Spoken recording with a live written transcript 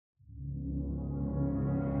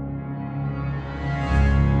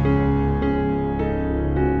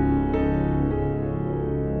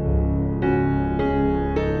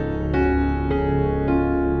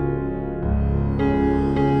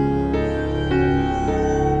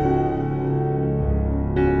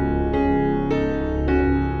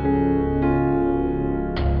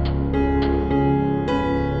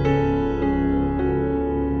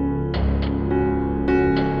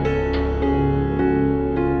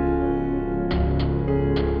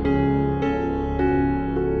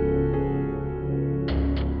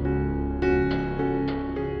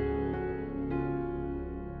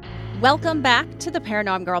Welcome back to the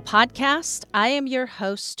Paranormal Girl podcast. I am your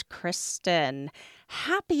host, Kristen.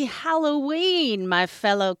 Happy Halloween, my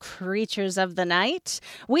fellow creatures of the night.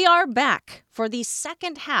 We are back for the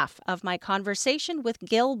second half of my conversation with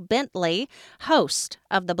Gil Bentley, host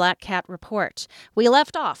of the Black Cat Report. We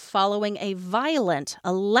left off following a violent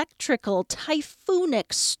electrical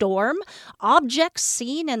typhoonic storm, objects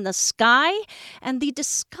seen in the sky, and the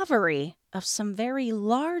discovery of some very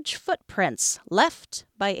large footprints left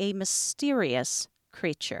by a mysterious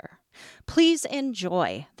creature. Please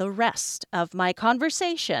enjoy the rest of my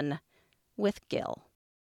conversation with Gil.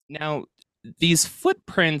 Now, these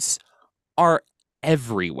footprints are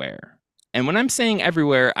everywhere. And when I'm saying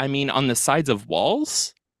everywhere, I mean on the sides of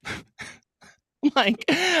walls, like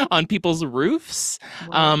on people's roofs,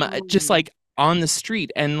 just like on the street.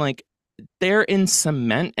 And like they're in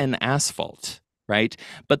cement and asphalt, right?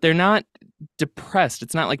 But they're not depressed.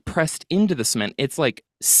 It's not like pressed into the cement. It's like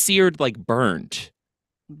seared, like burned,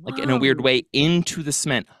 like in a weird way into the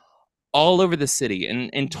cement all over the city. And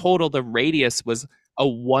in total, the radius was a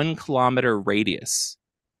 1 kilometer radius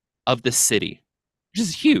of the city, which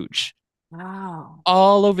is huge. Wow.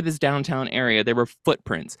 All over this downtown area, there were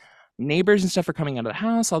footprints. Neighbors and stuff are coming out of the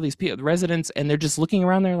house, all these people, the residents, and they're just looking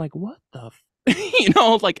around there like, what the,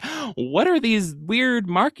 like, what are these weird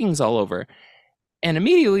markings all over? And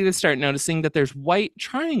immediately they start noticing that there's white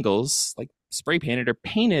triangles, like spray painted or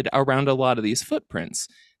painted around a lot of these footprints.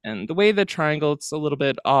 And the way the triangle, it's a little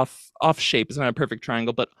bit off shape. It's not a perfect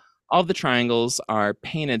triangle, but all the triangles are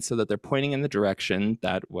painted so that they're pointing in the direction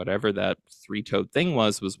that whatever that three-toed thing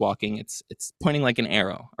was walking. It's pointing like an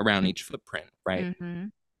arrow around each footprint, right? Mm-hmm.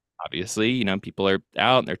 Obviously, people are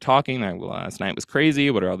out and they're talking. They're, well, last night was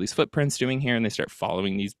crazy. What are all these footprints doing here? And they start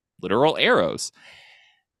following these literal arrows.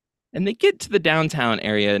 And they get to the downtown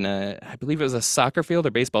area, and I believe it was a soccer field or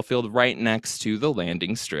baseball field right next to the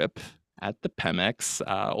landing strip at the Pemex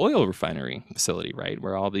oil refinery facility, right,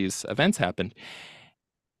 where all these events happened.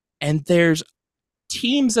 And there's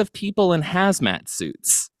teams of people in hazmat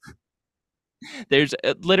suits. There's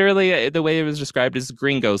literally, the way it was described as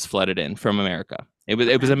gringos flooded in from America.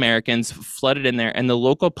 It was Americans flooded in there, and the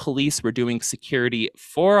local police were doing security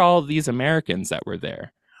for all of these Americans that were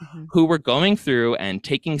there. Mm-hmm. Who were going through and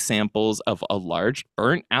taking samples of a large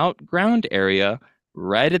burnt out ground area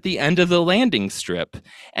right at the end of the landing strip,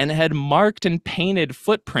 and had marked and painted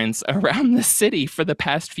footprints around the city for the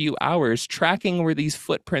past few hours, tracking where these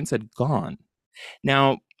footprints had gone.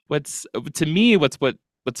 Now, what's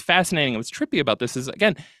fascinating and what's trippy about this is,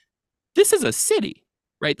 again, this is a city,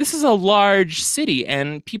 right? This is a large city,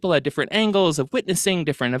 and people had different angles of witnessing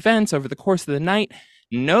different events over the course of the night.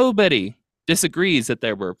 Nobody disagrees that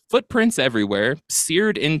there were footprints everywhere,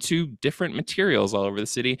 seared into different materials all over the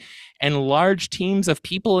city, and large teams of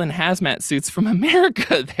people in hazmat suits from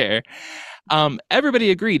America there. Everybody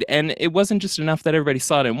agreed, and it wasn't just enough that everybody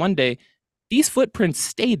saw it in one day. These footprints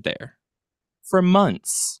stayed there for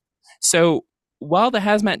months. So while the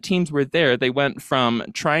hazmat teams were there, they went from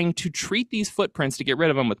trying to treat these footprints to get rid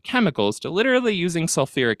of them with chemicals to literally using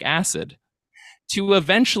sulfuric acid, to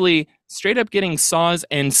eventually straight up getting saws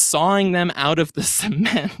and sawing them out of the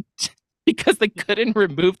cement because they couldn't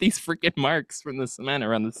remove these freaking marks from the cement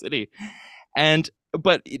around the city.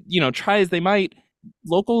 But try as they might,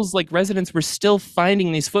 locals, like residents, were still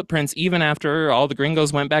finding these footprints even after all the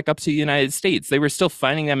gringos went back up to the United States. They were still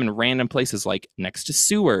finding them in random places, like next to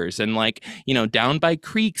sewers and down by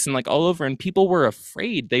creeks and all over. And people were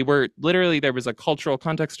afraid. They were literally, there was a cultural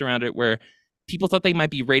context around it where people thought they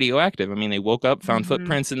might be radioactive. I mean, they woke up, found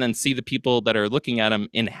footprints, and then see the people that are looking at them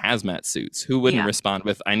in hazmat suits. Who wouldn't respond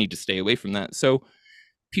with, I need to stay away from that? So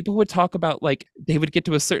people would talk about, they would get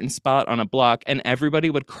to a certain spot on a block and everybody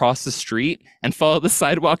would cross the street and follow the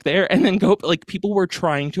sidewalk there and then go, people were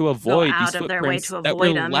trying to avoid these footprints that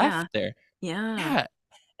were left there. Yeah.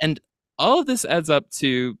 And all of this adds up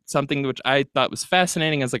to something which I thought was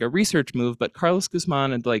fascinating as a research move, but Carlos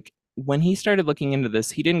Guzman had when he started looking into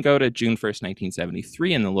this, he didn't go to June 1st,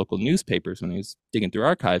 1973 in the local newspapers when he was digging through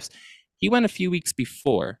archives. He went a few weeks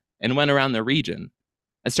before and went around the region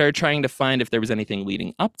and started trying to find if there was anything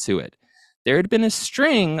leading up to it. There had been a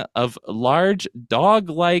string of large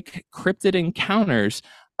dog-like cryptid encounters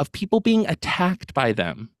of people being attacked by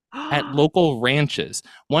them at local ranches.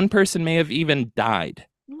 One person may have even died.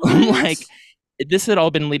 This had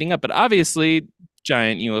all been leading up, but obviously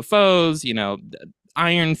giant UFOs,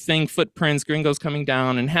 iron thing, footprints, gringos coming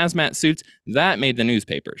down in hazmat suits, that made the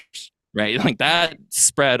newspapers, right? That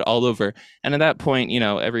spread all over. And at that point,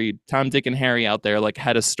 every Tom, Dick, and Harry out there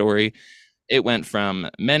had a story. It went from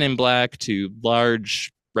Men in Black to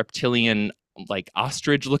large reptilian like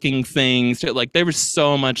ostrich looking things to, like there was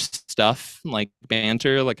so much stuff like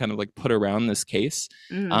banter like kind of like put around this case.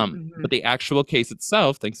 Mm-hmm. But the actual case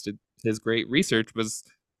itself, thanks to his great research, was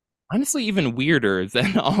honestly even weirder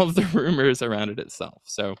than all of the rumors around it itself.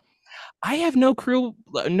 So I have no clue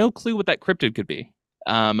what that cryptid could be.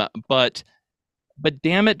 um but but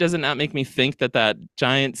damn it, does it not make me think that that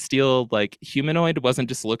giant steel like humanoid wasn't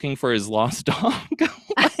just looking for his lost dog?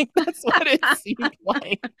 Like that's what it seemed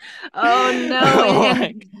like. Oh no. And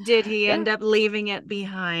Like, did he yeah, end up leaving it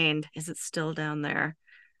behind? Is it still down there?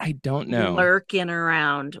 I don't know. Lurking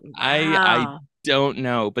around. I Wow. don't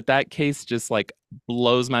know, but that case just like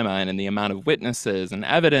blows my mind, and the amount of witnesses and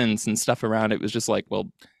evidence and stuff around it was just like,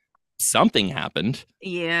 well, something happened.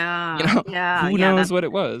 You Yeah. know, Yeah. who Yeah. knows what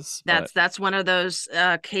it was, but That's one of those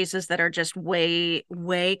cases that are just way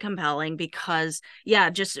compelling because yeah,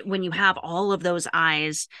 just when you have all of those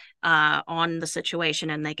eyes on the situation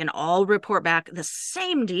and they can all report back the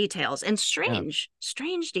same details and yeah,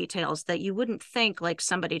 strange details that you wouldn't think like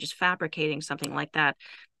somebody just fabricating something like that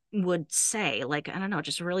would say. Like I don't know,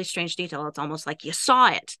 just a really strange detail. It's almost like you saw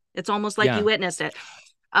it. It's almost like you yeah. witnessed it.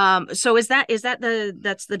 So is that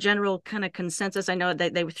that's the general kind of consensus? I know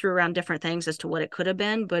that they threw around different things as to what it could have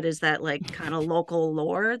been, but is that like kind of local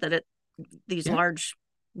lore that it these Yeah. large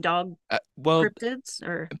dog Well, cryptids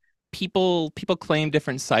or people claim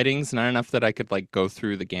different sightings, not enough that I could like go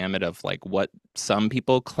through the gamut of like what some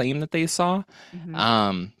people claim that they saw. mm-hmm.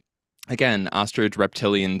 Um, Again, ostrich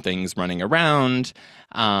reptilian things running around,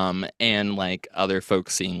 and like other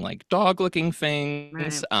folks seeing like dog looking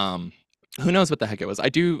things. Right. Who knows what the heck it was? I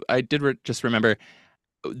did just remember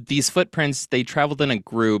these footprints. They traveled in a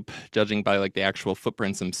group, judging by like the actual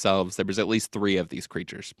footprints themselves. There was at least three of these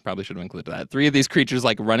creatures. Probably should have included that. Three of these creatures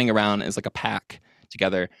like running around as like a pack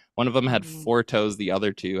together. One of them had Mm. four toes. The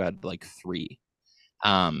other two had like three.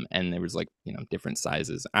 And there was like, different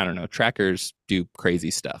sizes. I don't know. Trackers do crazy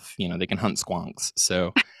stuff. They can hunt squonks.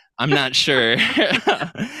 So I'm not sure.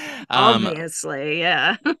 um Obviously,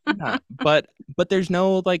 yeah. yeah, but there's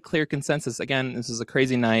no like clear consensus. Again, this was a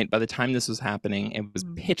crazy night. By the time this was happening, it was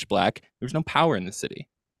pitch black. There was no power in the city,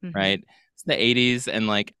 Mm-hmm. right? It's the 80s, and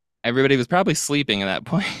like everybody was probably sleeping at that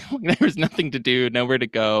point. Like, there was nothing to do, nowhere to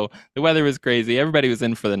go. The weather was crazy. Everybody was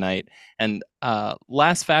in for the night. And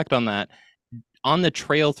last fact on that, on the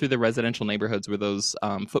trail through the residential neighborhoods where those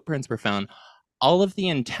footprints were found, all of the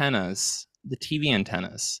antennas, the TV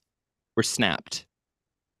antennas, were snapped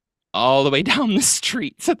all the way down the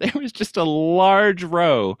street. So there was just a large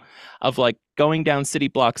row of like going down city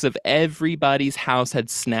blocks of everybody's house had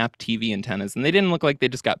snapped TV antennas, and they didn't look like they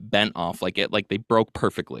just got bent off, like they broke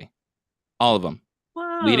perfectly, all of them,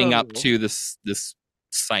 leading up Whoa. to this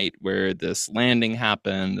site where this landing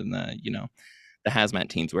happened, and the hazmat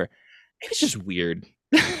teams were. It was just weird.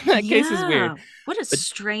 That case is weird, Yeah. What a but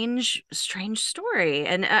strange story.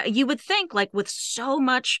 And you would think, like, with so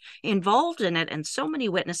much involved in it and so many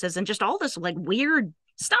witnesses and just all this, like, weird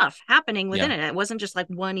stuff happening within yeah, it. It wasn't just like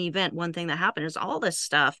one event, one thing that happened. It's all this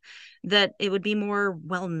stuff that it would be more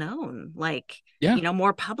well known, like, yeah,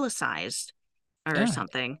 more publicized or yeah.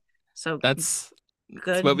 something. So That's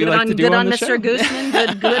what we like to do good on on the Mr. show.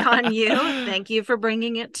 Gooseman. Good on you. Thank you for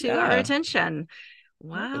bringing it to our Yeah. attention. Oh,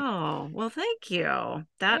 Wow. Well, thank you. yeah.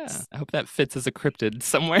 That's I hope that fits as a cryptid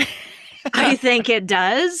somewhere. I think it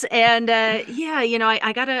does. And yeah,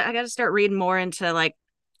 I gotta start reading more into like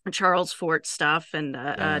Charles Fort stuff and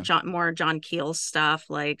Yeah. John Keel stuff,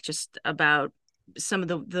 like just about some of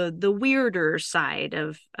the weirder side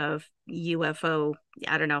of UFO,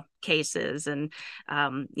 I don't know, cases. And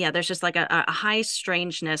yeah, there's just like a high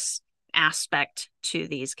strangeness aspect to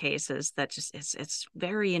these cases that just it's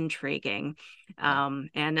very intriguing. Yeah.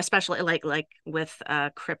 And especially like with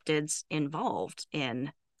cryptids involved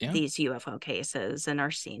in Yeah. these UFO cases and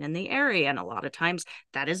are seen in the area. And a lot of times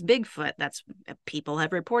that is Bigfoot. That's people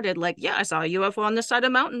have reported, like, yeah, I saw a UFO on this side of the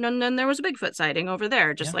mountain, and then there was a Bigfoot sighting over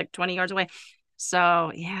there, just Yeah. like 20 yards away.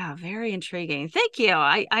 So yeah, very intriguing. Thank you.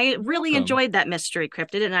 I You're really welcome. enjoyed that mystery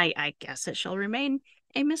cryptid, and I guess it shall remain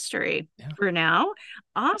a mystery Yeah. for now.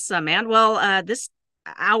 Awesome, man. Well, this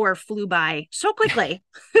hour flew by so quickly.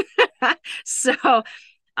 So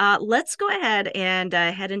let's go ahead and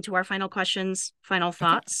head into our final questions, final Okay.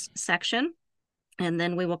 thoughts section, and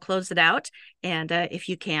then we will close it out. And if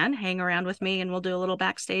you can, hang around with me and we'll do a little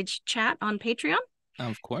backstage chat on Patreon.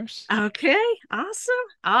 Of course. Okay, awesome.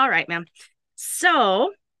 All right, ma'am.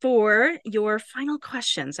 So, for your final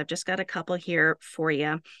questions, I've just got a couple here for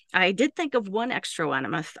you. I did think of one extra one.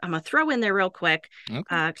 I'm gonna throw in there real quick,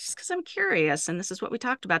 Okay. just because I'm curious, and this is what we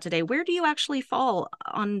talked about today. Where do you actually fall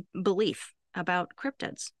on belief about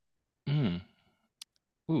cryptids? Mm.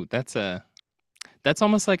 Ooh, that's a That's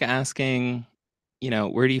almost like asking,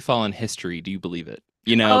 where do you fall in history? Do you believe it?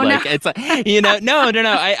 Oh no. Like it's like, no, no,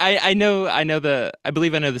 no. I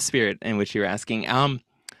believe I know the spirit in which you're asking.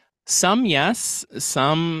 Some, yes.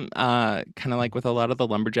 Some, kind of like with a lot of the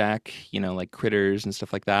lumberjack, like critters and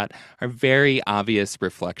stuff like that, are very obvious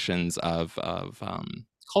reflections of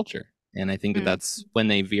culture. And I think that Mm, that's when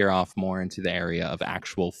they veer off more into the area of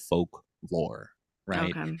actual folklore,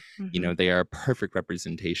 right? okay. Hmm. They are a perfect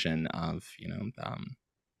representation of,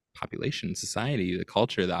 population, society, the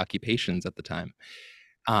culture, the occupations at the time.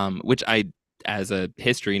 Which I, as a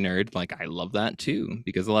history nerd, like I love that too,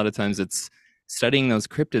 because a lot of times it's studying those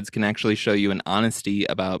cryptids can actually show you an honesty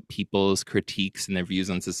about people's critiques and their views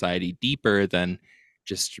on society deeper than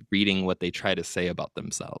just reading what they try to say about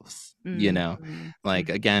themselves. Hmm. Like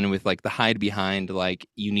again, with like the hide behind, like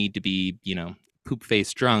you need to be, poop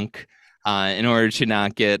face drunk in order to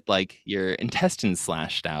not get like your intestines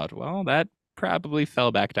slashed out. Well, that probably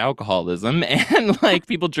fell back to alcoholism and like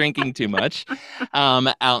people drinking too much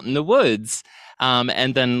out in the woods.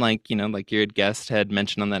 And then like, like your guest had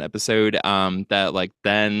mentioned on that episode, that like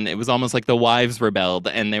then it was almost like the wives rebelled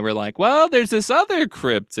and they were like, well, there's this other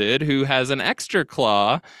cryptid who has an extra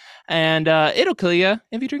claw and it'll kill you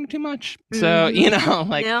if you drink too much. So, Hmm.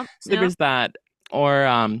 like Yeah. so there Yeah. was that. Or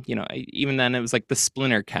even then it was like the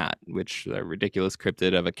splinter cat, which a ridiculous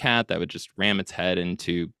cryptid of a cat that would just ram its head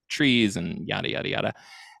into trees and yada yada yada.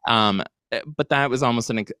 But that was almost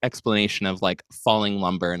an explanation of like falling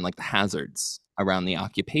lumber and like the hazards around the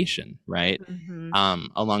occupation, right? Hmm.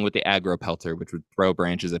 Along with the aggro pelter, which would throw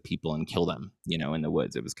branches at people and kill them, in the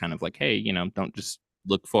woods. It was kind of like, hey, don't just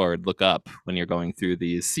look forward, look up when you're going through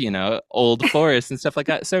these, old forests and stuff like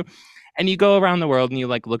that. So, and you go around the world and you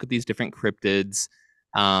like look at these different cryptids,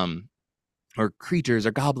 um, or creatures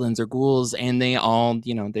or goblins or ghouls, and they all,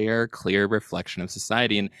 they are a clear reflection of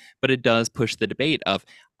society. And but it does push the debate of,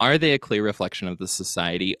 are they a clear reflection of the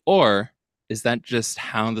society, or is that just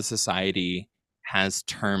how the society has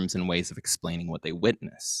terms and ways of explaining what they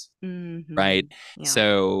witness, right? Hmm. Yeah.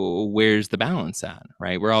 So where's the balance at,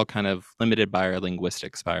 right? We're all kind of limited by our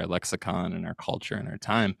linguistics, by our lexicon and our culture and our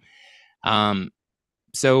time.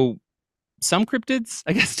 So some cryptids,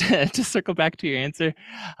 I guess, to circle back to your answer,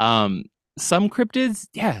 um, some cryptids,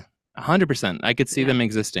 yeah, 100%. I could see Yeah. them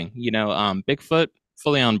existing. Bigfoot,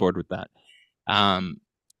 fully on board with that. Um,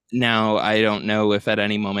 Now, I don't know if at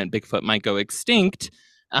any moment Bigfoot might go extinct,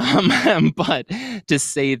 but to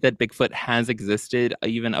say that Bigfoot has existed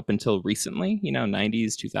even up until recently,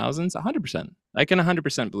 90s, 2000s, 100%. I can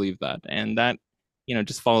 100% believe that. And that,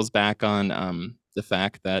 just falls back on the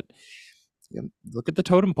fact that look at the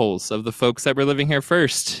totem poles of the folks that were living here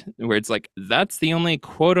first, where it's like that's the only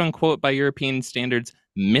quote unquote by European standards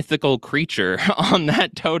mythical creature on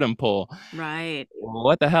that totem pole. Right.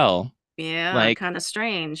 What the hell? Yeah. Like, Kind of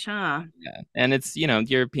strange, huh? yeah. And it's,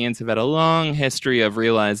 Europeans have had a long history of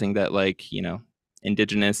realizing that, like,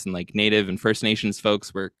 indigenous and like native and First Nations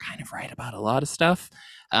folks were kind of right about a lot of stuff.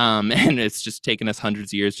 And it's just taken us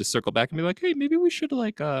hundreds of years to circle back and be like, hey, maybe we should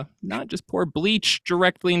like not just pour bleach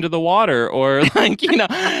directly into the water, or like,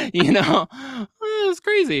 it's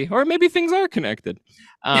crazy. Or maybe things are connected.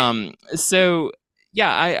 So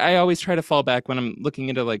yeah, I always try to fall back when I'm looking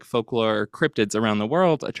into like folklore cryptids around the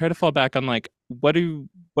world. I try to fall back on like what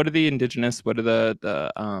are the indigenous, what are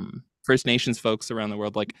the First Nations folks around the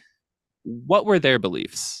world like? What were their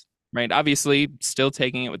beliefs? Right. Obviously, still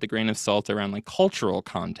taking it with a grain of salt around like cultural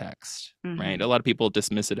context. Right. Hmm. A lot of people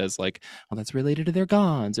dismiss it as like, well, that's related to their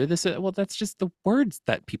gods or this. Well, that's just the words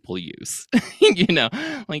that people use.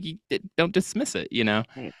 Like you don't dismiss it.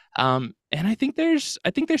 Right. And I think there's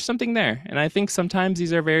something there, and I think sometimes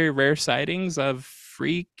these are very rare sightings of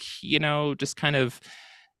freak, just kind of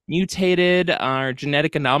mutated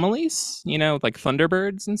genetic anomalies, like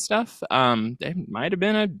thunderbirds and stuff. There might have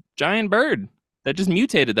been a giant bird that just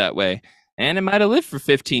mutated that way, and it might have lived for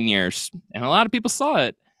 15 years, and a lot of people saw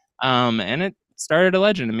it. And it started a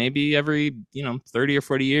legend. And maybe every 30 or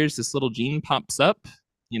 40 years, this little gene pops up.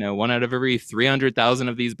 One out of every 300,000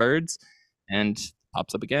 of these birds, and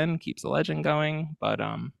pops up again, keeps the legend going. But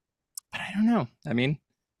I don't know. I mean,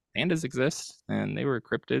 pandas exist and they were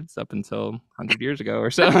cryptids up until 100 years ago or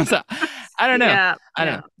so. So I don't know. Yeah. I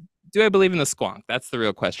don't Yeah. know. Do I believe in the squonk? That's the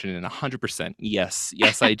real question. And 100%. Yes.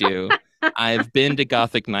 Yes, I do. I've been to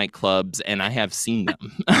gothic nightclubs and I have seen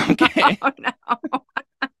them. Okay. Oh no.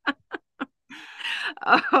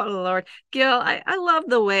 Oh Lord. Gil, I love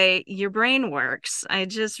the way your brain works. I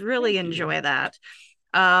just really Thank you. enjoy that.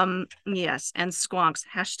 Yes, and squonks.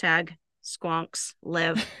 Hashtag squonks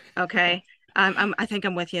live. Okay. I think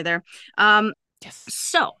I'm with you there. Yes.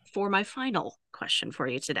 So, for my final question for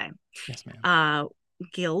you today, Yes, ma'am. uh,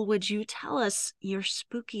 Gil, would you tell us your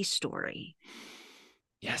spooky story?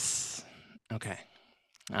 Yes. Okay.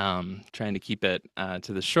 Trying to keep it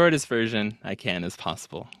to the shortest version I can as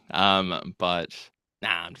possible. But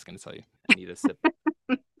I'm just gonna tell you. I need a sip.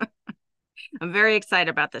 I'm very excited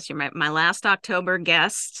about this. You're my last October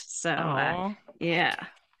guest. So, Oh, yeah,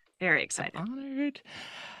 very I'm excited. honored.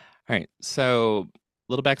 All right. So,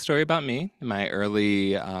 little backstory about me. In my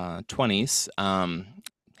early 20s,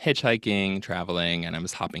 hitchhiking, traveling, and I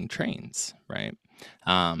was hopping trains, right?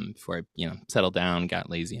 Before I, settled down, got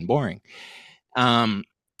lazy and boring. Um,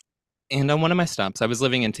 And on one of my stops, I was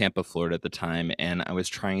living in Tampa, Florida at the time, and I was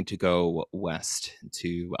trying to go west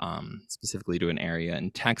to specifically to an area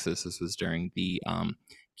in Texas. This was during the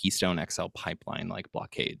Keystone XL pipeline like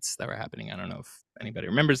blockades that were happening. I don't know if anybody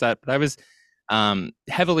remembers that, but I was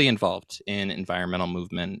heavily involved in environmental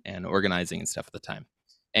movement and organizing and stuff at the time.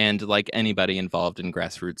 And like anybody involved in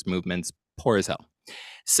grassroots movements, poor as hell.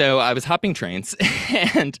 So I was hopping trains,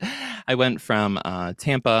 and I went from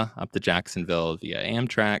Tampa up to Jacksonville via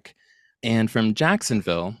Amtrak. And from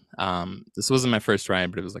Jacksonville, this wasn't my first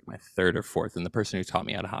ride, but it was like my third or fourth. And the person who taught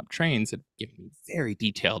me how to hop trains had given me a very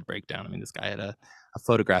detailed breakdown. I mean, this guy had a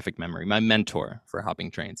photographic memory, my mentor for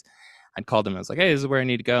hopping trains. I'd called him. I was like, hey, this is where I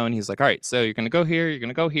need to go. And he's like, all right, so you're going to go here. You're going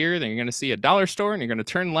to go here. Then you're going to see a dollar store and you're going to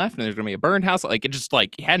turn left. And there's going to be a burned house. Like, it just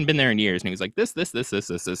like, he hadn't been there in years. And he was like, this.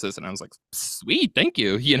 And I was like, sweet, thank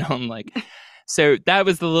you. I'm like, so that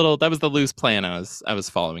was the loose plan I was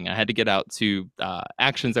following. I had to get out to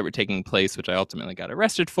actions that were taking place, which I ultimately got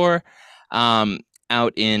arrested for,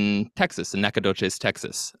 out in Texas, in Nacogdoches,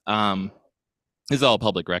 Texas. This is all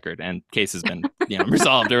public record, and case has been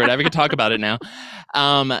resolved or whatever. We can talk about it now.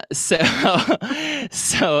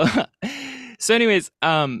 So anyways,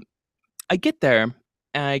 I get there.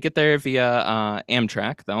 I get there via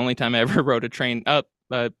Amtrak. The only time I ever rode a train up.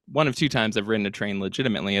 One of two times I've ridden a train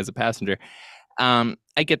legitimately as a passenger. I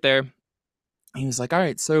get there. He was like, all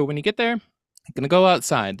right, so when you get there, I'm going to go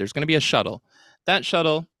outside. There's going to be a shuttle. That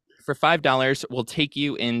shuttle for $5 will take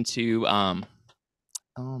you into, oh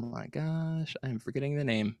my gosh, I'm forgetting the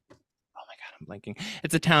name. Oh my God, I'm blanking.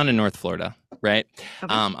 It's a town in North Florida, right?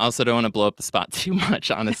 Okay. I also don't want to blow up the spot too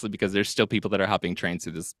much, honestly, because there's still people that are hopping trains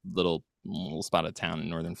through this little spot of town in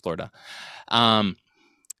Northern Florida.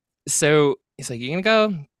 So he's like, you're going to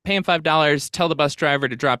go pay him $5, tell the bus driver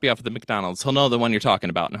to drop you off at the McDonald's. He'll know the one you're talking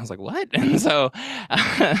about. And I was like, what? And so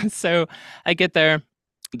I get there.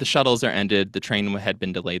 The shuttles are ended. The train had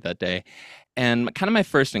been delayed that day. And kind of my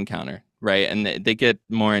first encounter, right? And they get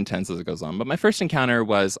more intense as it goes on. But my first encounter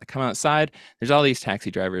was I come outside. There's all these taxi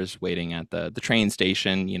drivers waiting at the train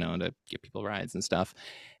station, to give people rides and stuff.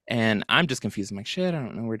 And I'm just confused. I'm like, shit, I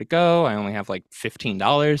don't know where to go. I only have like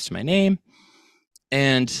 $15 to my name.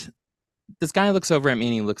 And this guy looks over at me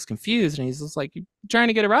and he looks confused and he's just like, you trying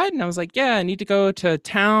to get a ride? And I was like, yeah, I need to go to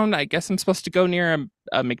town. I guess I'm supposed to go near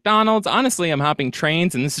a McDonald's. Honestly, I'm hopping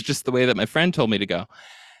trains and this is just the way that my friend told me to go.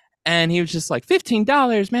 And he was just like,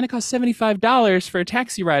 $15, man, it costs $75 for a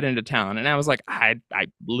taxi ride into town. And I was like, I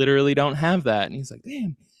literally don't have that. And he's like,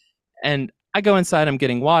 damn. And I go inside, I'm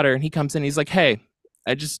getting water, and he comes in, he's like, hey,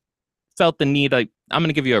 I just felt the need, like, I'm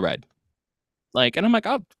gonna give you a ride. Like, and I'm like,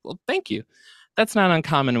 oh, well, thank you. That's not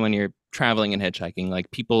uncommon when you're traveling and hitchhiking. Like,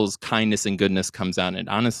 people's kindness and goodness comes out, and it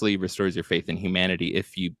honestly restores your faith in humanity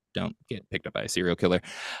if you don't get picked up by a serial killer.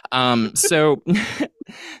 So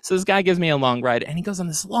this guy gives me a long ride, and he goes on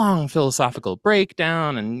this long philosophical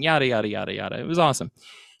breakdown and yada yada yada yada. It was awesome.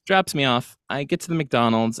 Drops me off. I get to the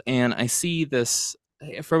McDonald's, and I see this.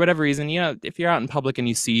 For whatever reason, if you're out in public and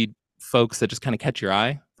you see folks that just kind of catch your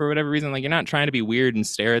eye for whatever reason, like, you're not trying to be weird and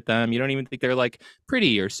stare at them. You don't even think they're like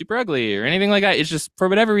pretty or super ugly or anything like that. It's just for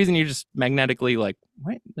whatever reason you're just magnetically like,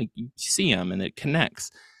 what? Like, you see them and it connects.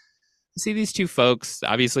 I see these two folks.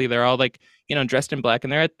 Obviously, they're all like, dressed in black,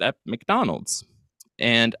 and they're at McDonald's.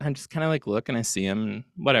 And I'm just kind of like, look, and I see them, and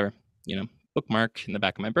whatever, bookmark in the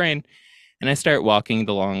back of my brain. And I start walking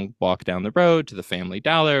the long walk down the road to the Family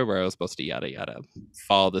Dollar where I was supposed to yada yada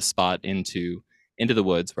follow the spot into the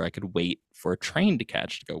woods where I could wait for a train to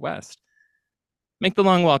catch to go west. Make the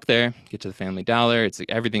long walk there, get to the Family Dollar.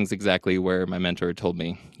 Everything's exactly where my mentor told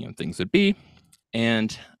me, things would be.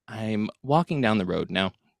 And I'm walking down the road.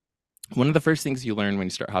 Now, one of the first things you learn when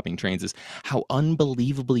you start hopping trains is how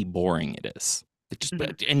unbelievably boring it is. It's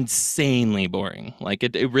just insanely boring. Like,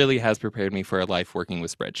 it really has prepared me for a life working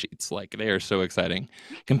with spreadsheets. Like, they are so exciting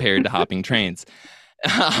compared to hopping trains.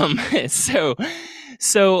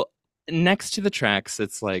 So next to the tracks,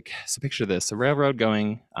 it's like, so picture this, a railroad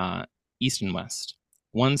going east and west.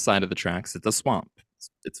 One side of the tracks, it's a swamp.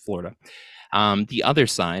 It's Florida. The other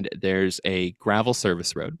side, there's a gravel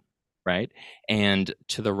service road, right? And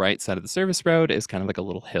to the right side of the service road is kind of like a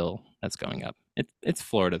little hill that's going up. It's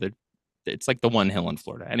Florida. It's like the one hill in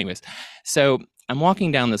Florida. Anyways, so I'm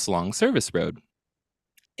walking down this long service road,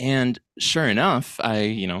 and sure enough, I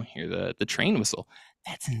hear the train whistle.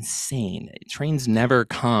 That's insane. Trains never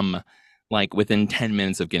come like within 10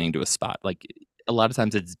 minutes of getting to a spot. Like a lot of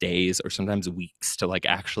times it's days or sometimes weeks to like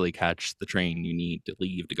actually catch the train you need to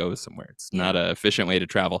leave to go somewhere. It's not an efficient way to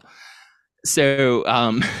travel. So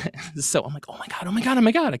so I'm like, oh my god, oh my god, oh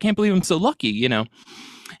my god, I can't believe I'm so lucky,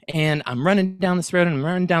 And I'm running down this road, and I'm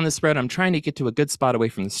running down this road. I'm trying to get to a good spot away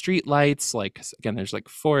from the street lights. Like, 'cause again, there's like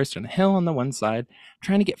forest and a hill on the one side. I'm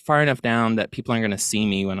trying to get far enough down that people aren't going to see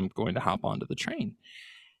me when I'm going to hop onto the train.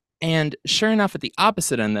 And sure enough, at the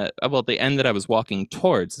opposite end, the end that I was walking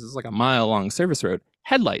towards, this is like a mile-long service road,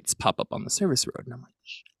 headlights pop up on the service road. And I'm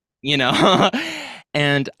like,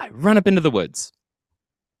 and I run up into the woods.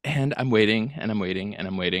 And I'm waiting, and I'm waiting, and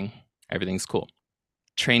I'm waiting. Everything's cool.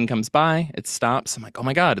 Train comes by, it stops. I'm like, oh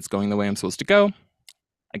my god, it's going the way I'm supposed to go.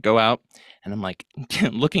 I go out, and I'm like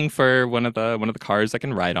looking for one of the cars I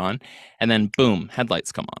can ride on, and then boom,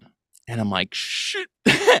 headlights come on. And I'm like, shit.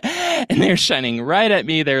 And they're shining right at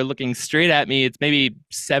me. They're looking straight at me. It's maybe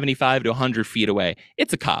 75 to 100 feet away.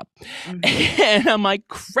 It's a cop. Mm-hmm. And I'm like,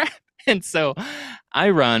 crap. And so I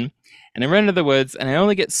run, and I run into the woods, and I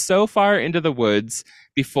only get so far into the woods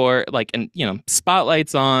before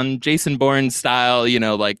spotlights on, Jason Bourne style,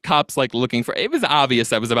 like cops like looking for, it was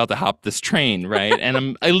obvious I was about to hop this train, right? And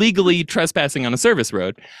I'm illegally trespassing on a service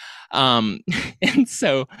road. And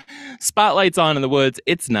so spotlights on in the woods,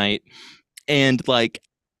 it's night. And like,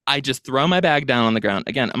 I just throw my bag down on the ground.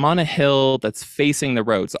 Again, I'm on a hill that's facing the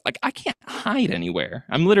road. So like, I can't hide anywhere.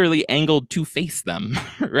 I'm literally angled to face them,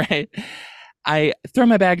 right? I throw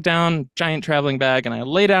my bag down, giant traveling bag, and I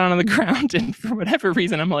lay down on the ground. And for whatever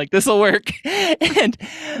reason, I'm like, this will work. And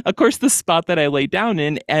of course, the spot that I lay down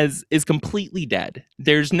in is completely dead.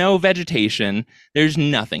 There's no vegetation. There's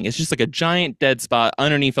nothing. It's just like a giant dead spot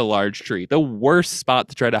underneath a large tree. The worst spot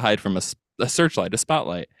to try to hide from a searchlight, a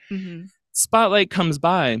spotlight. Mm-hmm. Spotlight comes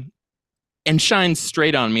by and shines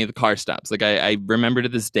straight on me. The car stops. Like I remember to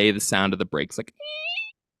this day the sound of the brakes,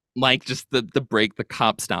 like just the brake, the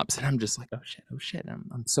cop stops, and I'm just like, oh shit,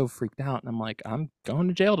 I'm so freaked out, and I'm like, I'm going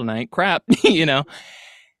to jail tonight, crap, and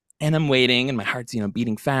I'm waiting, and my heart's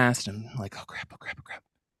beating fast, and I'm like, oh crap,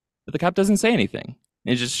 but the cop doesn't say anything.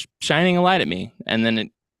 It's just shining a light at me, and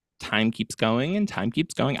then time keeps going, and time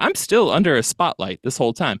keeps going. I'm still under a spotlight this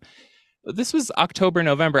whole time. This was October,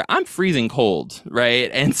 November. I'm freezing cold,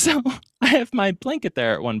 right? And so I have my blanket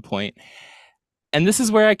there at one point. And this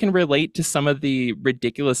is where I can relate to some of the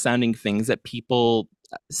ridiculous sounding things that people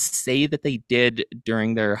say that they did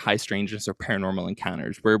during their high strangeness or paranormal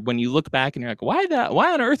encounters, where when you look back and you're like, why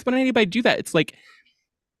on earth would anybody do that? It's like,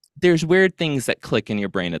 there's weird things that click in your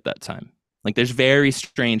brain at that time. Like there's very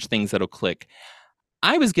strange things that'll click.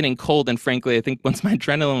 I was getting cold, and frankly, I think once my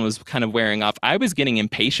adrenaline was kind of wearing off, I was getting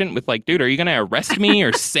impatient with like, dude, are you going to arrest me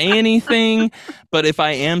or say anything? But if I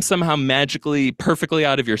am somehow magically perfectly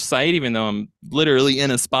out of your sight, even though I'm literally in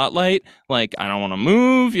a spotlight, like I don't want to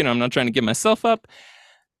move, I'm not trying to give myself up.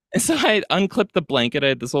 And so I unclipped the blanket. I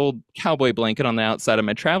had this old cowboy blanket on the outside of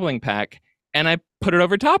my traveling pack, and I put it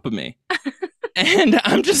over top of me. And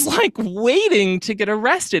I'm just like waiting to get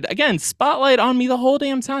arrested. Again, spotlight on me the whole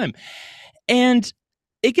damn time. And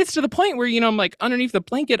it gets to the point where, I'm like underneath the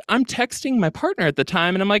blanket, I'm texting my partner at the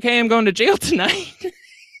time, and I'm like, hey, I'm going to jail tonight.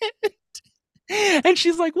 And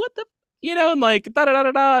she's like, what the, and like, da da da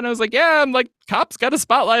da da. And I was like, yeah, I'm like, cops got a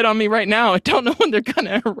spotlight on me right now. I don't know when they're going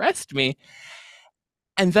to arrest me.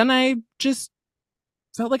 And then I just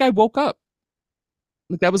felt like I woke up.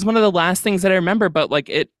 Like that was one of the last things that I remember, but like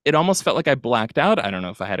it almost felt like I blacked out. I don't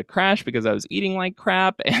know if I had a crash because I was eating like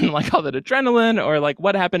crap and like all that adrenaline or like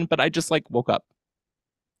what happened, but I just like woke up.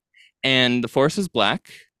 And the forest was black.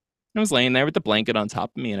 And I was laying there with the blanket on top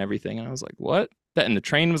of me and everything. And I was like, what? And the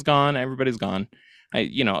train was gone. Everybody's gone. I,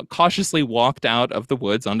 cautiously walked out of the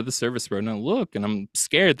woods onto the service road, and I look, and I'm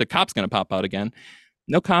scared the cop's going to pop out again.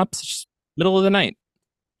 No cops, just middle of the night.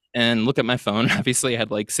 And look at my phone. Obviously, I had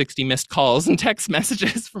like 60 missed calls and text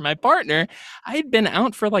messages from my partner. I had been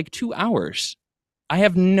out for like 2 hours. I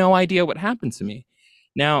have no idea what happened to me.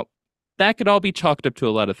 Now, that could all be chalked up to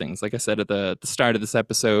a lot of things. Like I said at the start of this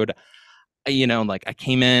episode, like I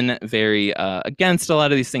came in very against a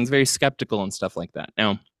lot of these things, very skeptical and stuff like that.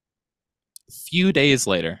 Now, a few days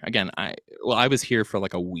later, again, I was here for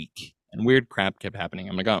like a week, and weird crap kept happening.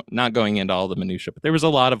 I'm not going into all the minutia, but there was a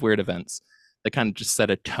lot of weird events that kind of just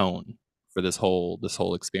set a tone for this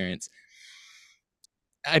whole experience.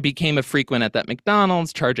 I became a frequent at that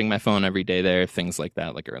McDonald's, charging my phone every day there, things like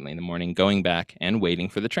that, like early in the morning, going back and waiting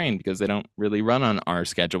for the train because they don't really run on our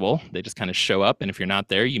schedule. They just kind of show up, and if you're not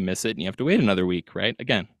there, you miss it and you have to wait another week, right?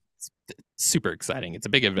 Again, it's super exciting. It's a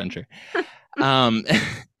big adventure.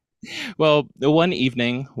 Well, the one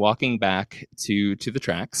evening, walking back to the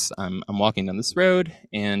tracks, I'm walking down this road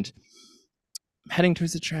and heading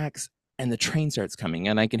towards the tracks, and the train starts coming,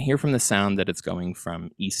 and I can hear from the sound that it's going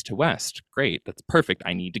from east to west. Great, that's perfect.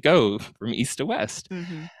 I need to go from east to west.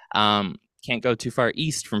 Can't go too far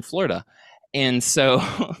east from Florida. And so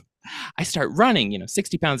I start running,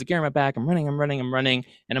 60 pounds of gear on my back. I'm running,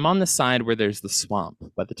 and I'm on the side where there's the swamp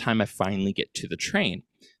by the time I finally get to the train.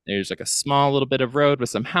 There's like a small little bit of road with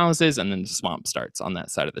some houses, and then the swamp starts on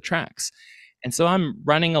that side of the tracks. And so I'm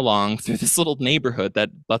running along through this little neighborhood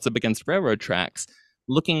that butts up against railroad tracks,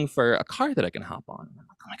 looking for a car that I can hop on. And I'm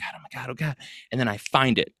like, oh my God. And then I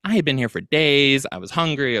find it. I had been here for days. I was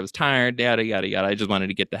hungry. I was tired, yada, yada, yada. I just wanted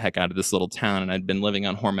to get the heck out of this little town. And I'd been living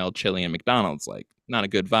on Hormel chili and McDonald's, like not a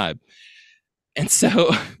good vibe. And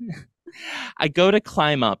so I go to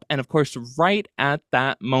climb up. And of course, right at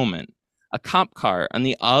that moment, a cop car on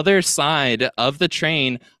the other side of the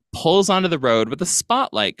train pulls onto the road with a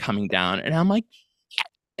spotlight coming down. And I'm like, yeah.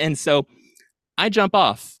 And so I jump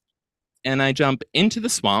off. And I jump into the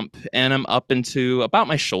swamp, and I'm up into about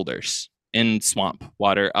my shoulders in swamp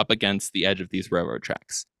water up against the edge of these railroad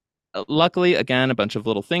tracks. Luckily, again, a bunch of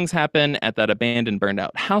little things happen at that abandoned, burned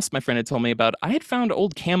out house my friend had told me about. I had found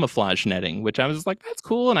old camouflage netting, which I was like, that's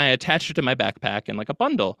cool. And I attached it to my backpack in like a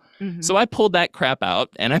bundle. So I pulled that crap out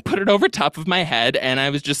and I put it over top of my head. And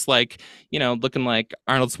I was just like, looking like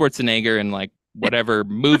Arnold Schwarzenegger in like whatever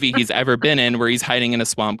movie he's ever been in where he's hiding in a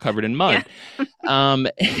swamp covered in mud.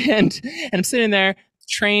 And I'm sitting there,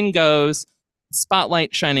 train goes,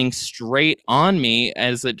 spotlight shining straight on me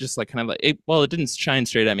as it just like kind of like, it didn't shine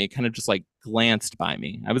straight at me. It kind of just like glanced by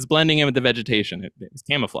me. I was blending in with the vegetation. It was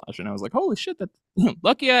camouflage. And I was like, holy shit, that's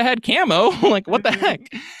lucky I had camo. Like, what the heck?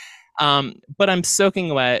 But I'm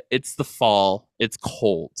soaking wet. It's the fall. It's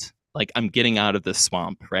cold. Like I'm getting out of this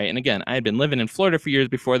swamp, right? And again, I had been living in Florida for years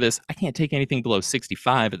before this. I can't take anything below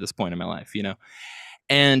 65 at this point in my life,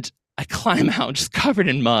 And I climb out just covered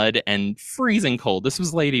in mud and freezing cold. This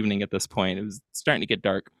was late evening at this point. It was starting to get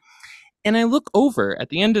dark. And I look over at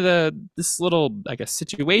the end of this little, I guess,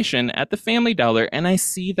 situation at the Family Dollar, and I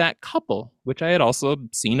see that couple, which I had also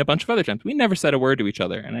seen a bunch of other times. We never said a word to each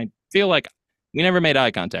other, and I feel like we never made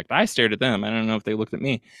eye contact. I stared at them. I don't know if they looked at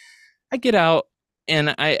me. I get out.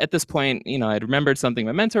 And at this point, I'd remembered something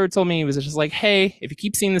my mentor told me. He was just like, hey, if you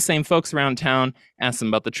keep seeing the same folks around town, ask them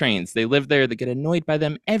about the trains. They live there. They get annoyed by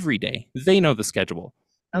them every day. They know the schedule.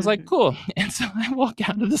 I was like, cool. And so I walk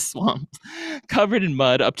out of the swamp covered in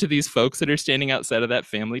mud up to these folks that are standing outside of that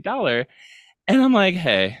Family Dollar. And I'm like,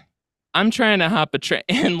 hey, I'm trying to hop a train.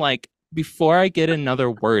 And like, before I get another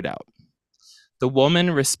word out, the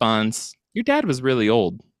woman responds, your dad was really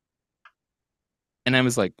old. And I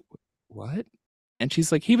was like, what? And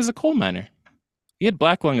she's like, he was a coal miner. He had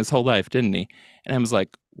black lung his whole life, didn't he? And I was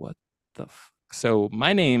like, what the fuck? So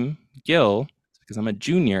my name, Gil, because I'm a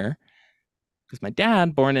junior, because my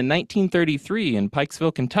dad, born in 1933 in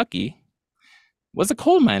Pikesville, Kentucky, was a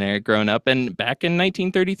coal miner growing up. And back in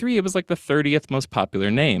 1933, it was like the 30th most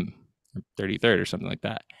popular name, or 33rd or something like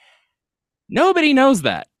that. Nobody knows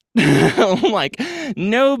that. Like,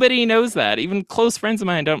 nobody knows that. Even close friends of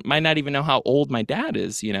mine might not even know how old my dad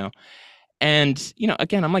is, And,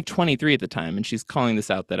 again, I'm like 23 at the time, and she's calling this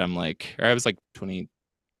out that I'm like, or I was like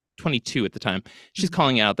 22 at the time. She's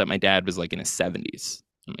calling out that my dad was like in his 70s.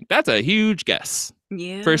 I'm like, that's a huge guess.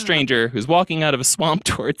 Yeah. For a stranger who's walking out of a swamp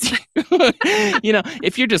towards you.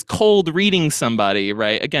 If you're just cold reading somebody,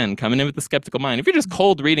 right? Again, coming in with the skeptical mind. If you're just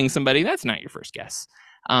cold reading somebody, that's not your first guess.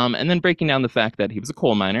 And then breaking down the fact that he was a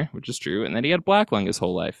coal miner, which is true, and that he had black lung his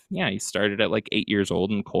whole life. Yeah, he started at like 8 years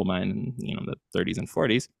old in coal mine in the 30s and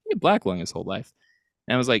 40s. He had black lung his whole life.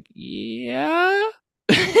 And I was like, yeah.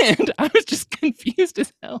 And I was just confused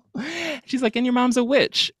as hell. She's like, and your mom's a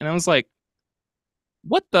witch. And I was like,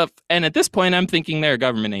 what the? And at this point, I'm thinking they're a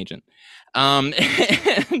government agent. And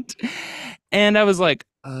I was like,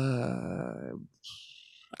 I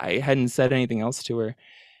hadn't said anything else to her.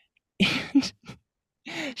 And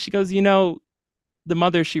she goes, the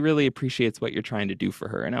mother, she really appreciates what you're trying to do for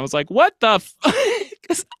her. And I was like, what the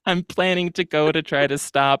because I'm planning to go to try to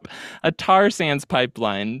stop a tar sands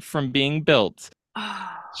pipeline from being built.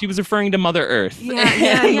 She was referring to Mother Earth.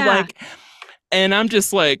 Yeah. And I'm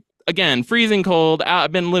just like, again, freezing cold.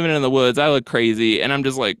 I've been living in the woods. I look crazy. And I'm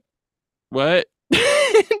just like, what?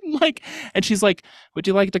 like, and she's like, would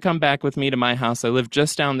you like to come back with me to my house? I live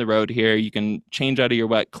just down the road here. You can change out of your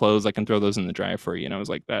wet clothes. I can throw those in the dryer for you. And I was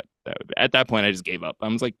like, at that point, I just gave up. I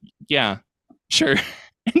was like, yeah, sure.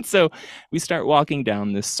 And so we start walking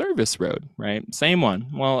down this service road, right? Same one.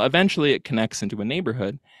 Well, eventually it connects into a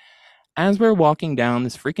neighborhood. As we're walking down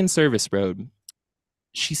this freaking service road,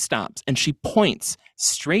 she stops and she points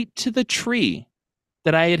straight to the tree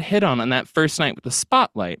that I had hit on that first night with the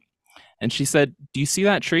spotlight. And she said, do you see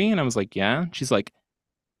that tree? And I was like, yeah. She's like,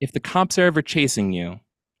 if the cops are ever chasing you,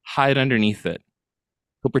 hide underneath it.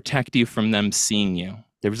 He'll protect you from them seeing you.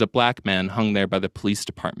 There was a black man hung there by the police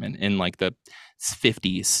department in like the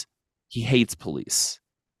 50s. He hates police.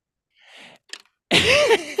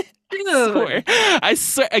 I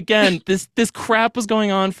swear, again, this crap was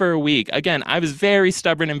going on for a week. Again, I was very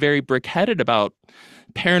stubborn and very brick-headed about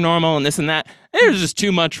paranormal and this and that. It was just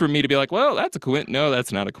too much for me to be like, well, that's a coincidence. No,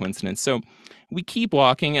 that's not a coincidence. So we keep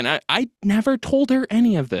walking, and I never told her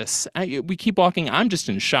any of this. We keep walking. I'm just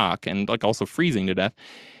in shock and like also freezing to death.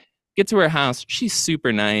 Get to her house. She's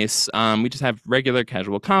super nice. We just have regular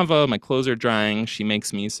casual convo. My clothes are drying. She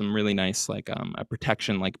makes me some really nice like a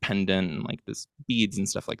protection like pendant and like this beads and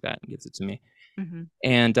stuff like that and gives it to me. Mm-hmm.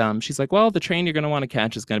 And she's like, well, the train you're going to want to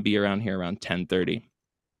catch is going to be around here around 10:30.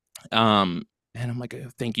 And I'm like,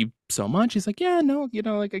 thank you so much. He's like, yeah, no,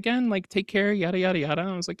 like, again, like, take care, yada, yada, yada.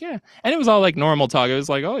 And I was like, yeah. And it was all like normal talk. It was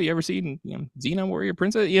like, oh, you ever seen, Xena Warrior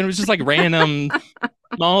Princess? It was just like random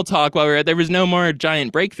small talk while we were at, there was no more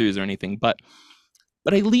giant breakthroughs or anything. But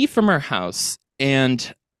I leave from her house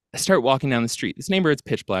and I start walking down the street. This neighborhood's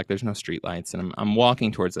pitch black. There's no street lights. And I'm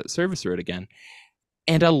walking towards that service road again.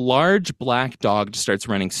 And a large black dog just starts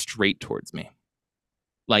running straight towards me.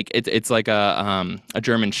 Like it's like a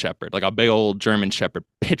German Shepherd, like a big old German Shepherd,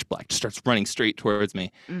 pitch black, just starts running straight towards me.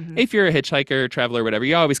 Mm-hmm. If you're a hitchhiker, traveler, whatever,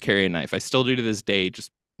 you always carry a knife. I still do to this day, just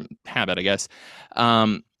habit, I guess.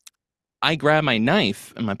 I grab my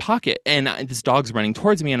knife in my pocket, and this dog's running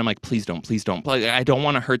towards me, and I'm like, please don't. I don't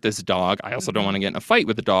want to hurt this dog. I also don't want to get in a fight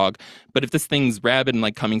with the dog. But if this thing's rabid and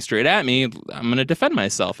like coming straight at me, I'm gonna defend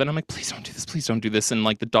myself. And I'm like, please don't do this. And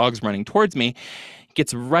like the dog's running towards me,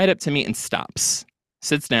 gets right up to me and stops.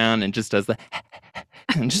 Sits down and just does the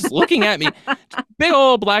and just looking at me, big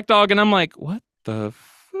old black dog, and I'm like, what the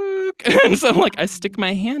fuck? And so like I stick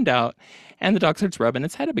my hand out, and the dog starts rubbing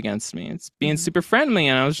its head up against me. It's being super friendly,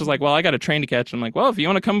 and I was just like, well, I got a train to catch. I'm like, well, if you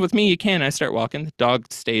want to come with me, you can. I start walking. The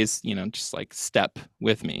dog stays, just like step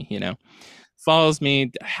with me, follows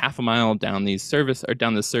me half a mile down the service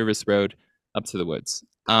road up to the woods.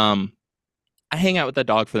 I hang out with that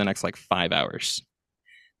dog for the next like 5 hours.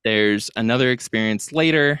 There's another experience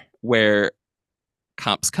later where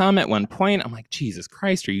cops come at one point. I'm like, Jesus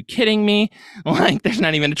Christ, are you kidding me? Like, there's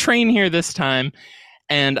not even a train here this time.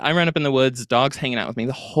 And I run up in the woods, dog's hanging out with me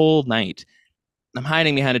the whole night. I'm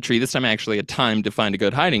hiding behind a tree. This time I actually had time to find a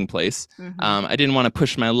good hiding place. Mm-hmm. I didn't want to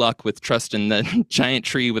push my luck with trusting the giant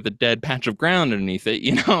tree with a dead patch of ground underneath it.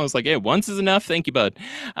 I was like, hey, once is enough. Thank you, bud.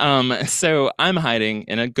 So I'm hiding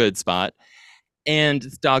in a good spot, and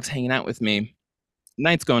the dog's hanging out with me.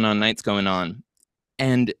 Night's going on,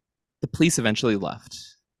 and the police eventually left.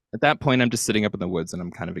 At that point, I'm just sitting up in the woods, and I'm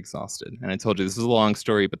kind of exhausted. And I told you this is a long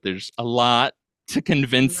story, but there's a lot to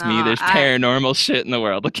convince me there's paranormal shit in the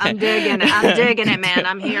world. Okay? I'm digging it, man.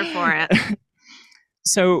 I'm here for it.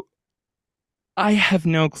 So I have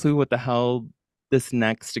no clue what the hell this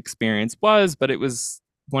next experience was, but it was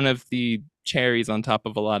one of the cherries on top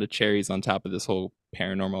of a lot of cherries on top of this whole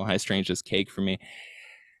paranormal high strangeness cake for me.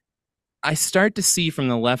 I start to see from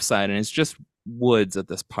the left side, and it's just woods at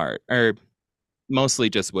this part, or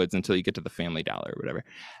mostly just woods until you get to the Family Dollar or whatever.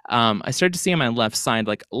 I start to see on my left side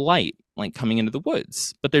like light, like coming into the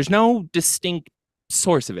woods, but there's no distinct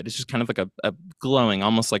source of it. It's just kind of like a glowing,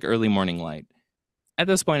 almost like early morning light. At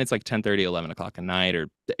this point, it's like 10:30, 11 o'clock at night, or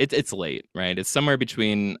it's late, right? It's somewhere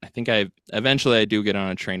between, I think I do get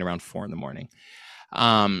on a train around 4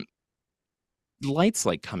 a.m. Lights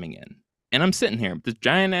like coming in. And I'm sitting here, this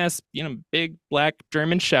giant ass, big black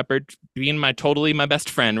German Shepherd being my best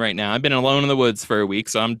friend right now. I've been alone in the woods for a week,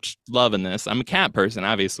 so I'm just loving this. I'm a cat person,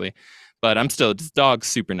 obviously, but this dog's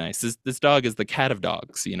super nice. This dog is the cat of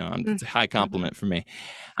dogs, it's a high compliment for me.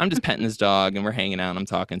 I'm just petting this dog, and we're hanging out, and I'm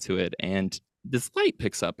talking to it, and this light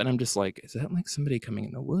picks up, and I'm just like, is that like somebody coming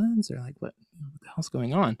in the woods, or like what the hell's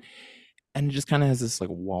going on? And it just kind of has this like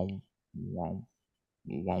whoa,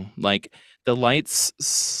 like the lights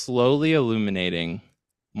slowly illuminating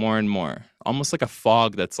more and more, almost like a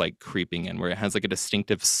fog that's like creeping in, where it has like a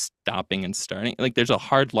distinctive stopping and starting. Like there's a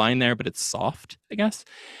hard line there, but it's soft, I guess.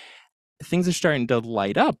 Things are starting to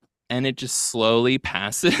light up, and it just slowly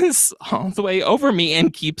passes all the way over me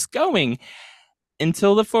and keeps going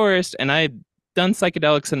until the forest. And I had done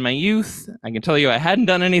psychedelics in my youth. I can tell you I hadn't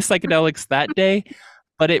done any psychedelics that day,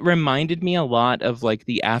 but it reminded me a lot of like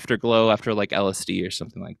the afterglow after like LSD or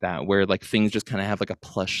something like that, where like things just kind of have like a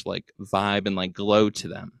plush like vibe and like glow to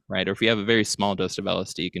them, right? Or if you have a very small dose of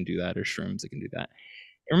LSD, you can do that, or shrooms, you can do that.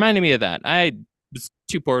 It reminded me of that. I was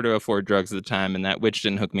too poor to afford drugs at the time, and that witch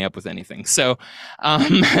didn't hook me up with anything. So,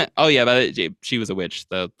 oh yeah, but she was a witch,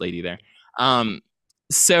 the lady there.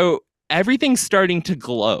 So everything's starting to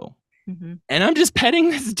glow, and I'm just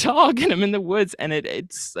petting this dog, and I'm in the woods, and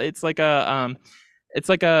it's like a it's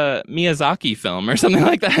like a Miyazaki film or something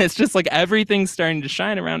like that. It's just like everything's starting to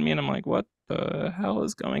shine around me, and I'm like, what the hell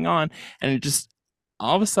is going on? And it just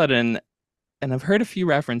all of a sudden, and I've heard a few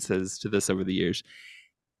references to this over the years,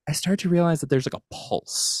 I start to realize that there's like a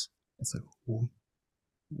pulse. It's like, whoom,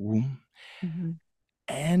 whoom.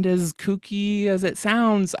 And as kooky as it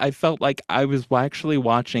sounds, I felt like I was actually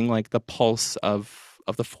watching like the pulse of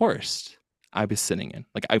the forest I was sitting in.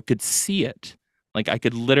 Like I could see it. Like I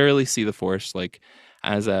could literally see the forest like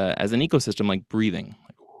as an ecosystem like breathing.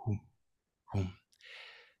 Like, whoom, whoom.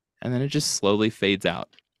 And then it just slowly fades out.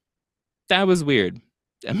 That was weird.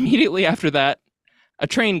 Immediately after that, a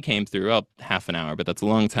train came through, well, half an hour, but that's a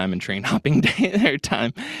long time in train hopping day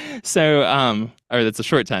time. So, or that's a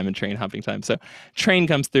short time in train hopping time. So train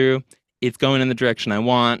comes through, it's going in the direction I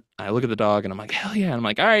want. I look at the dog and I'm like, hell yeah. And I'm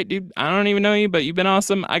like, all right, dude, I don't even know you, but you've been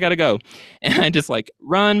awesome. I gotta go. And I just like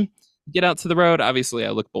run, get out to the road. Obviously, I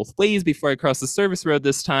look both ways before I cross the service road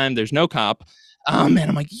this time. There's no cop. And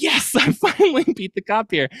I'm like, yes, I finally beat the cop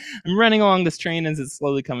here. I'm running along this train as it's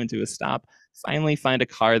slowly coming to a stop. Finally find a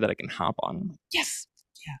car that I can hop on. I'm like, yes.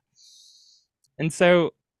 Yeah. And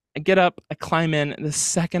so I get up, I climb in. The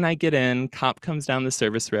second I get in, cop comes down the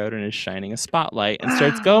service road and is shining a spotlight and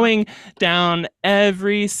starts going down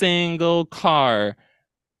every single car,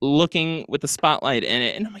 looking with the spotlight in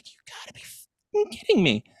it. And I'm like, you gotta be kidding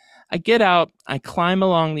me. I get out, I climb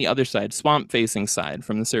along the other side, swamp facing side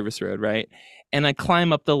from the service road, right? And I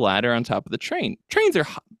climb up the ladder on top of the train. Trains are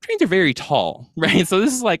very tall, right? So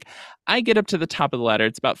this is like, I get up to the top of the ladder.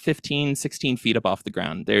 It's about 15, 16 feet up off the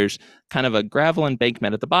ground. There's kind of a gravel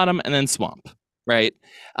embankment at the bottom and then swamp, right?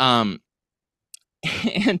 And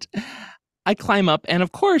I climb up, and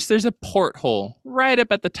of course, there's a porthole right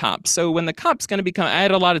up at the top. So when the cop's going to be coming, I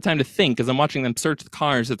had a lot of time to think because I'm watching them search the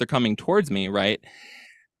cars that they're coming towards me, right?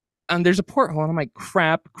 And there's a porthole, and I'm like,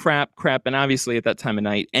 crap. And obviously, at that time of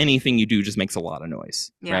night, anything you do just makes a lot of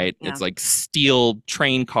noise, right? Yeah. It's like steel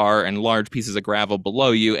train car and large pieces of gravel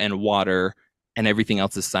below you and water, and everything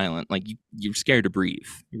else is silent. Like you're scared to breathe,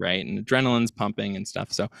 right? And adrenaline's pumping and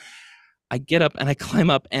stuff. So I get up and I climb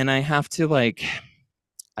up, and I have to like,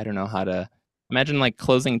 I don't know how to imagine like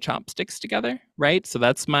closing chopsticks together, right? So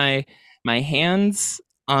that's my hands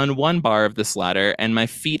on one bar of this ladder and my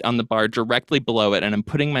feet on the bar directly below it, and I'm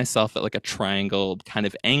putting myself at like a triangle kind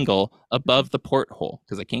of angle above the porthole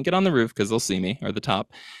because I can't get on the roof because they'll see me, or the top,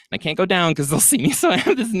 and I can't go down because they'll see me. So I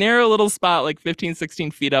have this narrow little spot like 15,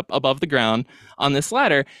 16 feet up above the ground on this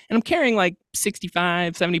ladder, and I'm carrying like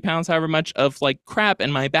 65, 70 pounds, however much of like crap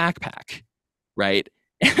in my backpack, right?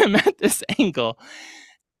 And I'm at this angle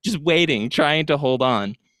just waiting, trying to hold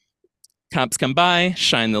on. Cops come by,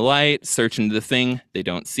 shine the light, search into the thing. They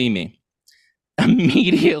don't see me.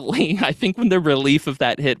 Immediately, I think when the relief of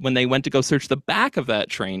that hit, when they went to go search the back of that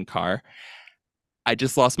train car, I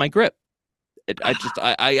just lost my grip.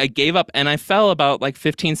 I gave up, and I fell about like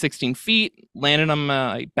 15, 16 feet, landed on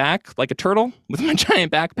my back like a turtle with my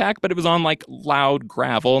giant backpack, but it was on like loud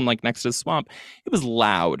gravel and like next to the swamp. It was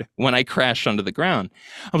loud when I crashed onto the ground.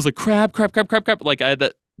 I was like, crap. Like I had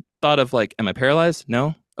that thought of like, am I paralyzed?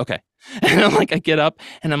 No? Okay. And I'm like, I get up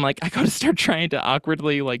and I'm like, I got to start trying to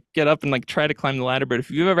awkwardly like get up and like try to climb the ladder. But if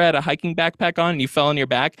you've ever had a hiking backpack on and you fell on your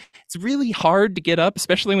back, it's really hard to get up,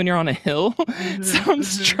 especially when you're on a hill. So I'm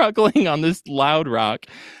struggling on this loud rock.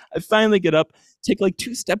 I finally get up, take like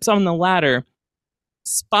 2 steps on the ladder.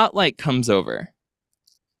 Spotlight comes over.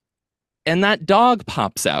 And that dog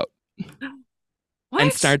pops out.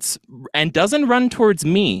 What? And doesn't run towards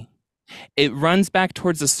me. It runs back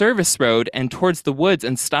towards the service road and towards the woods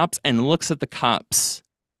and stops and looks at the cops.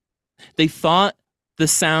 They thought the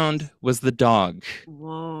sound was the dog.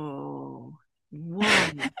 Whoa.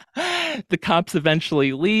 The cops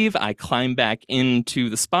eventually leave. I climb back into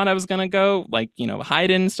the spot I was going to go, like,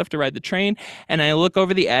 hide in stuff to ride the train. And I look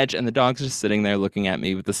over the edge, and the dog's just sitting there looking at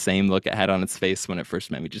me with the same look it had on its face when it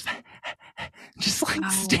first met me, just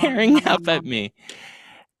like staring up at me.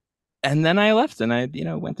 And then I left, and I,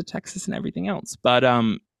 went to Texas and everything else. But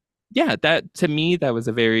yeah, that to me, that was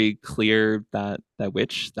a very clear that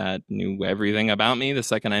witch that knew everything about me the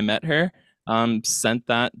second I met her, sent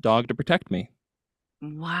that dog to protect me.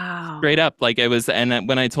 Straight Wow. up, like it was. And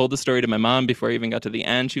when I told the story to my mom before I even got to the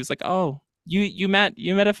end, she was like, "Oh, you met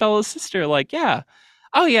a fellow sister?" Like, yeah.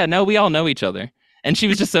 Oh yeah, no, we all know each other. And she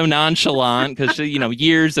was just so nonchalant because she,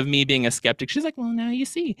 years of me being a skeptic. She's like, "Well, now you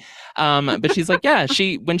see." But she's like, "Yeah,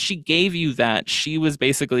 when she gave you that, she was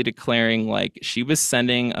basically declaring like she was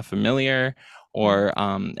sending a familiar Mm. or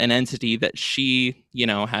an entity that she,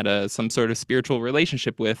 had some sort of spiritual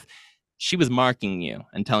relationship with. She was marking you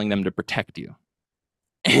and telling them to protect you."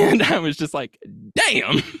 And I was just like,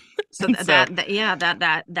 damn. So And so, yeah,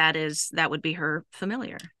 that would be her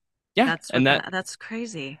familiar. yeah. That's And what that, that's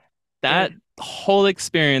crazy. that It, whole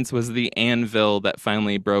experience was the anvil that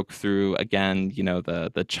finally broke through again,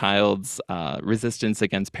 the child's resistance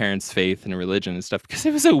against parents' faith and religion and stuff, because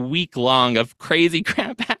it was a week long of crazy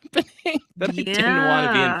crap happening that I didn't want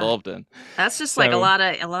to be yeah. involved in. That's just like So, a lot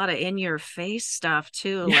of in your face stuff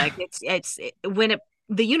too. yeah. Like when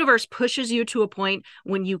the universe pushes you to a point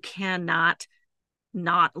when you cannot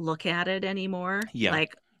not look at it anymore. Yeah.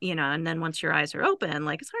 Like, and then once your eyes are open,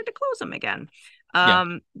 like it's hard to close them again.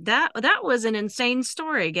 Yeah. That was an insane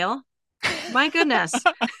story, Gil. My goodness.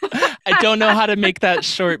 I don't know how to make that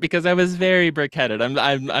short because I was very brick-headed.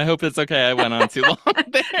 I hope it's okay. I went on too long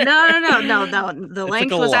there. No. The It took a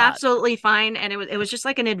length was lot. absolutely fine, and it was just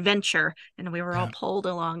like an adventure, and we were all pulled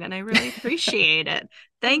along, and I really appreciate it.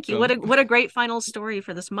 Thank you. Welcome. What a great final story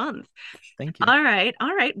for this month. Thank you. All right,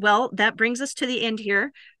 all right. Well, that brings us to the end here. Yeah.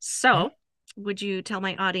 So, would you tell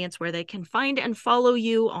my audience where they can find and follow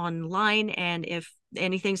you online, and if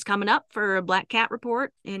anything's coming up for a Black Cat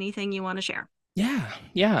Report, anything you want to share? Yeah.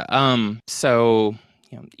 So,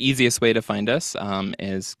 easiest way to find us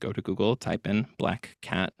is go to Google, type in Black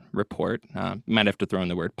Cat Report. You might have to throw in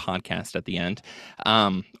the word podcast at the end,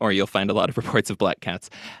 or you'll find a lot of reports of black cats.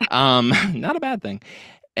 Not a bad thing.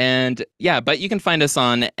 And yeah, but you can find us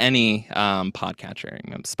on any podcatcher,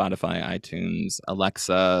 Spotify, iTunes,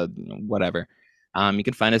 Alexa, whatever. You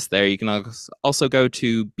can find us there. You can also go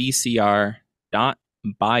to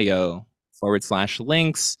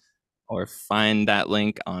bcr.bio/links, or find that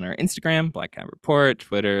link on our Instagram, Black Cat Report,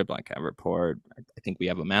 Twitter, Black Cat Report. I think we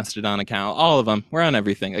have a Mastodon account, all of them. We're on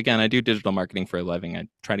everything. Again, I do digital marketing for a living. I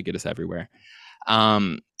try to get us everywhere.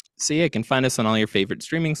 So yeah, you can find us on all your favorite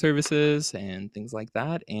streaming services and things like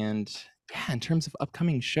that. And yeah, in terms of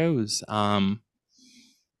upcoming shows, I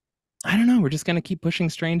don't know. We're just gonna keep pushing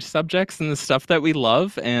strange subjects and the stuff that we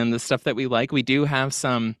love and the stuff that we like. We do have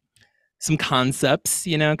some concepts,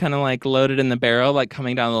 kind of like loaded in the barrel, like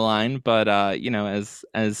coming down the line. But as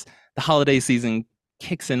the holiday season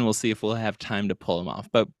kicks in, we'll see if we'll have time to pull them off.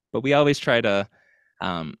 But we always try to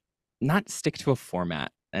not stick to a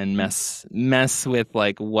format and mess with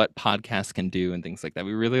like what podcasts can do and things like that.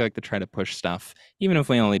 We really like to try to push stuff, even if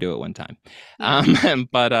we only do it one time. Yeah.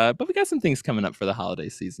 But we got some things coming up for the holiday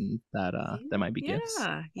season that might be gifts.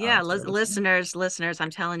 Yeah. To our Listeners, I'm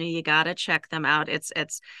telling you, you gotta check them out. It's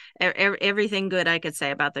everything good I could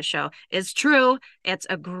say about the show is true. It's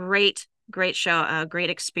a great show, a great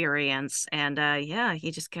experience, and yeah,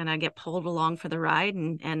 you just kind of get pulled along for the ride,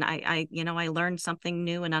 and I learned something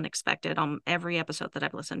new and unexpected on every episode that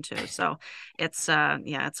I've listened to. So it's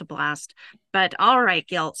it's a blast. But all right,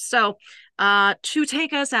 Gil. So to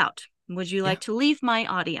take us out, would you Yeah, like to leave my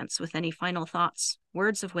audience with any final thoughts,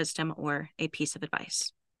 words of wisdom, or a piece of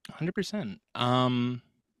advice? 100%.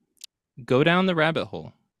 Go down the rabbit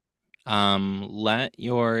hole. Let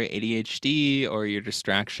your ADHD or your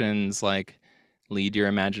distractions like lead your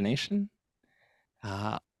imagination.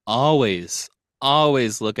 Uh, always,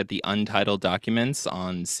 always look at the untitled documents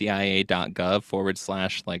on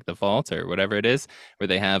cia.gov/ like the vault or whatever it is, where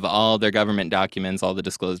they have all their government documents, all the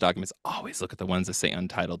disclosed documents. Always look at the ones that say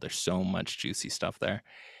untitled. There's so much juicy stuff there.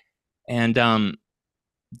 And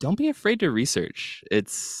don't be afraid to research.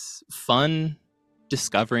 It's fun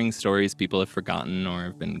discovering stories people have forgotten or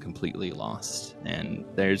have been completely lost. And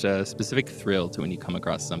there's a specific thrill to when you come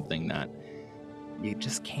across something that you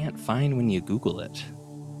just can't find when you Google it.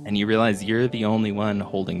 And you realize you're the only one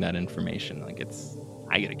holding that information. Like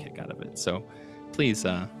I get a kick out of it. So please,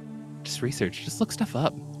 just research, just look stuff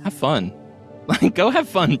up, have fun. Like, go have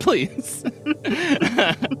fun, please.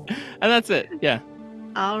 And that's it. Yeah.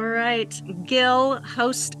 All right, Gil,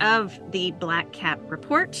 host of the Black Cat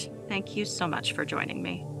Report, thank you so much for joining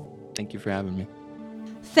me. Thank you for having me.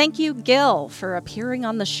 Thank you, Gil, for appearing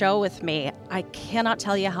on the show with me. I cannot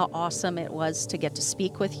tell you how awesome it was to get to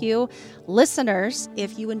speak with you. Listeners,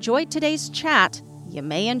 if you enjoyed today's chat, you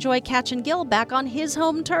may enjoy catching Gil back on his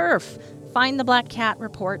home turf. Find the Black Cat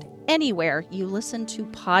Report anywhere you listen to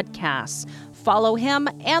podcasts. Follow him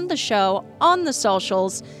and the show on the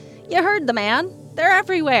socials. You heard the man. They're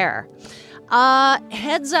everywhere.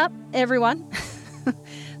 Heads up, everyone.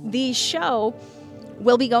 The show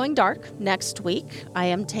will be going dark next week. I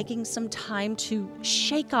am taking some time to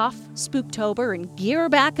shake off Spooktober and gear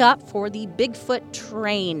back up for the Bigfoot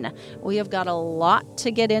train. We have got a lot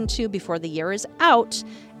to get into before the year is out,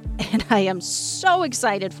 and I am so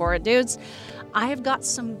excited for it, dudes. I have got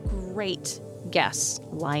some great guests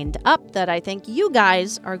lined up that I think you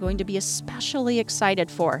guys are going to be especially excited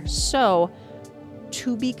for. So,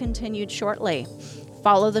 to be continued shortly.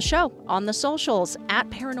 Follow the show on the socials at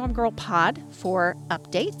Paranorm Girl Pod for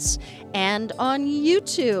updates and on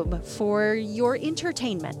YouTube for your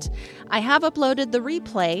entertainment. I have uploaded the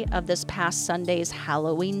replay of this past Sunday's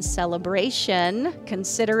Halloween celebration.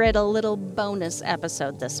 Consider it a little bonus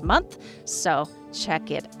episode this month, so check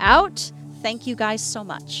it out. Thank you guys so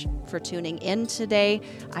much for tuning in today.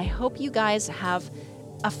 I hope you guys have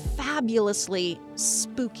a fabulously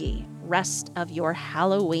spooky rest of your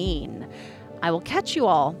Halloween. I will catch you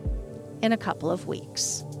all in a couple of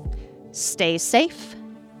weeks. Stay safe,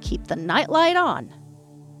 keep the nightlight on,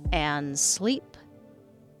 and sleep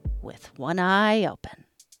with one eye open.